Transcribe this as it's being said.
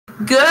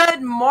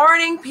Good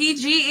morning,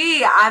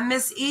 PGE. I'm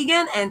Miss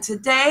Egan, and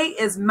today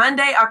is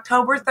Monday,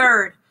 October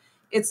 3rd.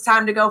 It's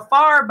time to go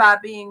far by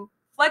being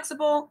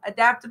flexible,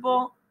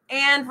 adaptable,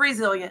 and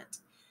resilient.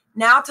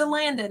 Now to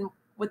Landon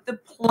with the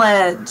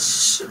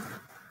pledge.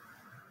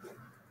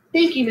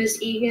 Thank you, Miss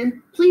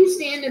Egan. Please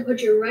stand and put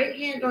your right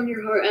hand on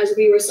your heart as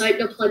we recite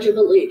the Pledge of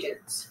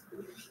Allegiance.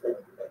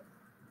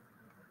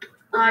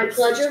 I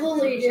pledge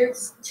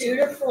allegiance to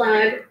the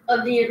flag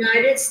of the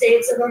United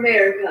States of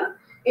America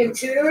and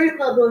to the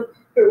republic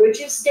for which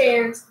it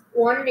stands,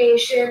 one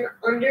nation,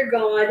 under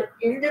God,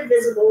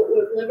 indivisible,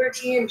 with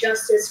liberty and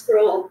justice for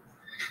all.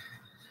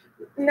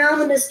 Now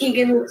to Miss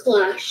Egan with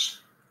Flash.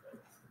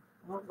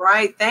 All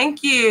right,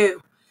 thank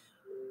you.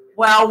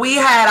 Well, we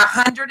had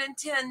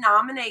 110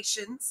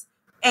 nominations,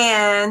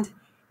 and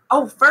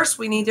first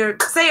we need to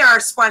say our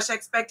Splash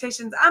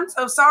expectations. I'm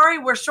so sorry,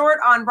 we're short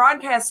on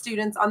broadcast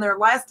students on their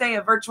last day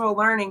of virtual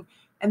learning,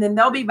 and then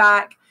they'll be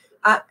back,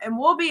 and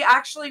we'll be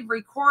actually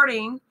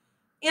recording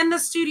in the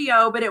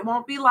studio, but it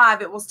won't be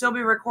live. It will still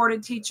be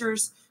recorded,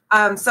 teachers.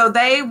 So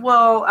they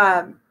will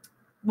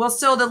we'll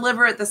still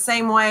deliver it the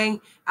same way.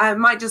 It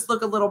might just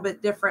look a little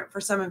bit different for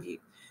some of you.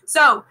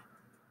 So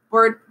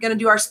we're going to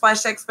do our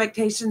Splash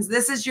expectations.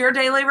 This is your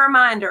daily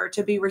reminder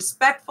to be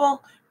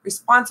respectful,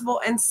 responsible,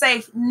 and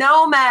safe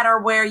no matter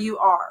where you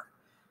are.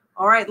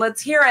 All right,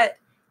 let's hear it.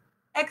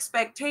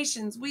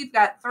 Expectations. We've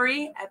got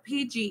 3 at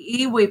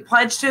PGE. We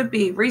pledge to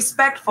be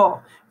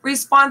respectful,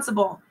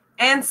 responsible,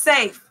 and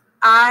safe.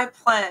 I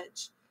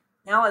pledge.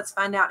 Now let's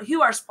find out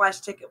who our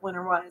Splash ticket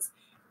winner was.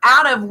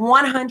 Out of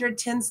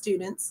 110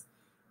 students,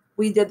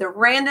 we did the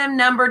random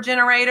number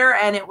generator,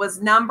 and it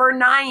was number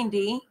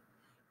 90.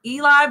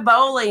 Eli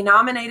Bowley,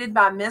 nominated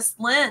by Miss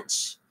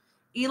Lynch.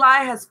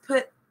 Eli has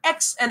put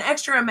an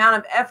extra amount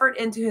of effort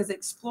into his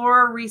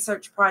Explorer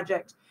research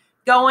project,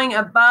 going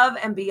above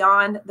and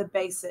beyond the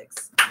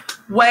basics.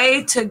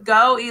 Way to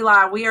go,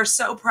 Eli. We are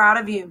so proud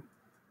of you.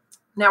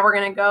 Now we're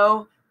going to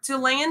go to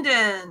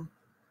Landon.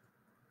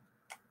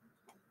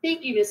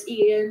 Thank you, Miss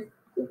Egan.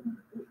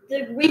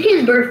 The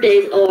weekend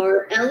birthdays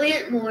are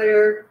Elliot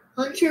Moyer,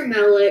 Hunter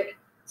Melick,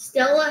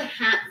 Stella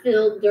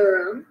Hatfield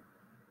Durham,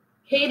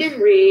 Hayden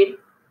Reed,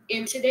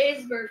 and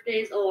today's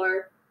birthdays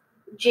are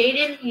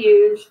Jaden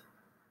Hughes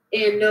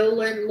and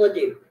Nolan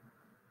LaDuke.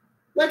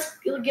 Let's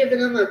give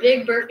them a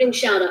big birthday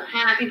shout out.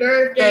 Happy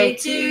birthday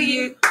to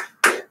you.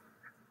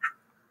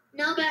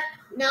 Now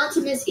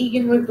to Miss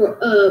Egan with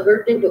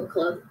Birthday Book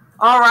Club.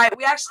 All right.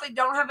 We actually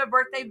don't have a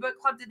birthday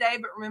book club today,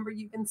 but remember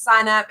you can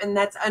sign up, and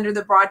that's under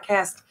the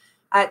broadcast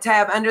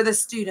tab under the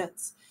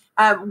students.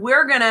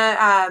 We're going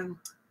to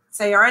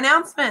say our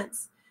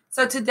announcements.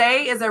 So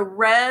today is a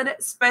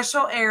red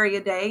special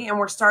area day, and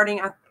we're starting,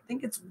 I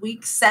think it's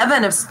week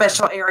 7 of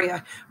special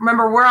area.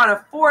 Remember, we're on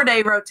a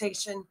 4-day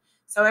rotation.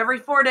 So every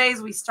 4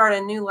 days we start a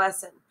new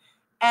lesson.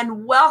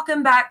 And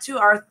welcome back to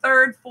our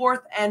 3rd,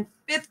 4th, and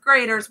 5th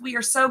graders. We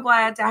are so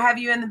glad to have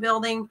you in the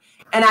building,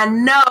 and I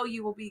know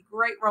you will be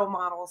great role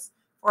models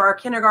for our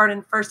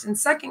kindergarten, 1st, and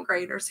 2nd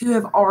graders who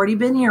have already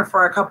been here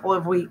for a couple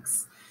of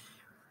weeks.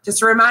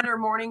 Just a reminder,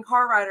 morning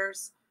car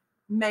riders,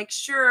 make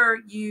sure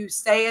you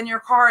stay in your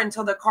car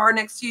until the car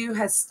next to you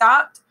has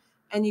stopped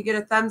and you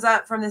get a thumbs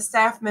up from the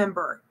staff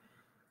member.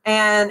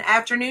 And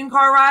afternoon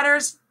car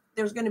riders,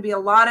 there's going to be a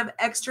lot of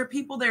extra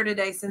people there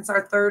today since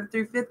our 3rd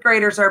through 5th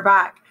graders are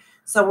back.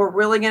 So we're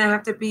really going to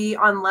have to be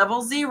on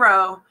level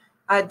 0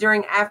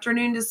 during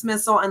afternoon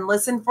dismissal and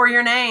listen for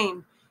your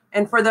name.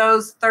 And for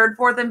those 3rd,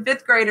 4th, and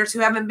 5th graders who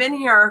haven't been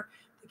here,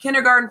 the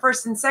kindergarten,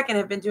 1st, and 2nd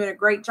have been doing a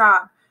great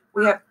job.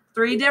 We have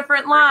 3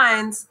 different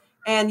lines,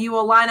 and you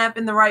will line up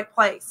in the right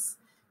place.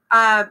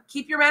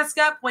 Keep your mask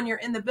up when you're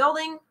in the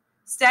building.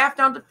 Staff,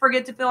 don't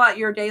forget to fill out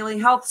your daily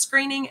health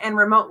screening and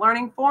remote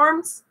learning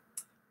forms.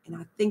 And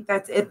I think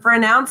that's it for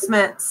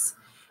announcements.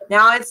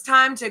 Now it's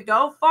time to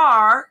go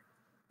far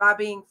by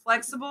being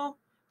flexible,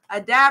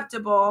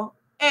 adaptable,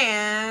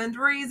 and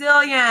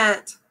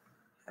resilient.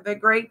 Have a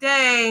great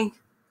day.